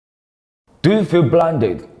Do you feel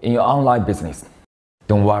blinded in your online business?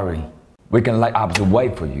 Don't worry, we can light up the way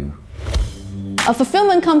for you. A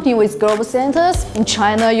fulfillment company with global centers in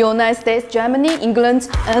China, United States, Germany, England,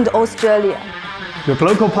 and Australia. Your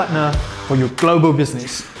local partner for your global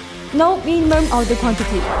business. No minimum order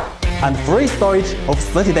quantity. And free storage of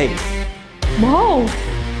 30 days. Wow!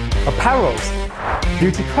 Apparels,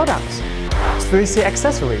 beauty products, 3C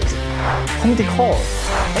accessories, home decor,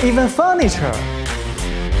 and even furniture.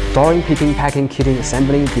 Storing, picking, packing, kitting,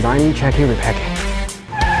 assembling, designing, checking, repacking.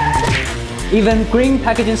 Even green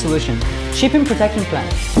packaging solution, shipping protection plan,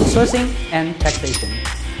 sourcing and taxation.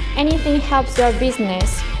 Anything helps your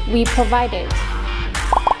business, we provide it.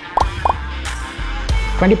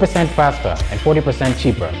 20% faster and 40%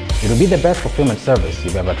 cheaper. It will be the best fulfillment service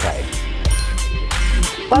you've ever tried.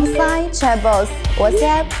 Website, chatbots,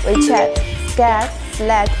 WhatsApp, WeChat, Skype,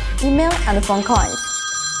 Slack, email, and phone calls.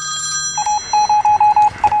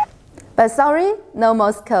 But sorry, no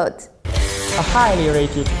Morse code. A highly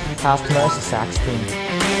rated customer success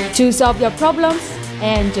team To solve your problems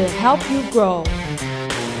and help you grow.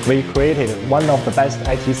 We created one of the best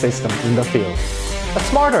IT systems in the field. A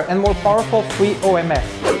smarter and more powerful free OMS,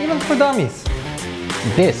 even for dummies.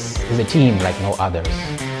 This is a team like no others.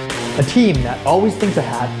 A team that always thinks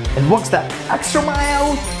ahead and walks that extra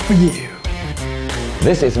mile for you.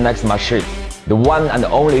 This is NextSmartShip, the one and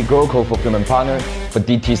only GLOCAL fulfillment partner for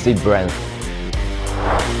DTC brands.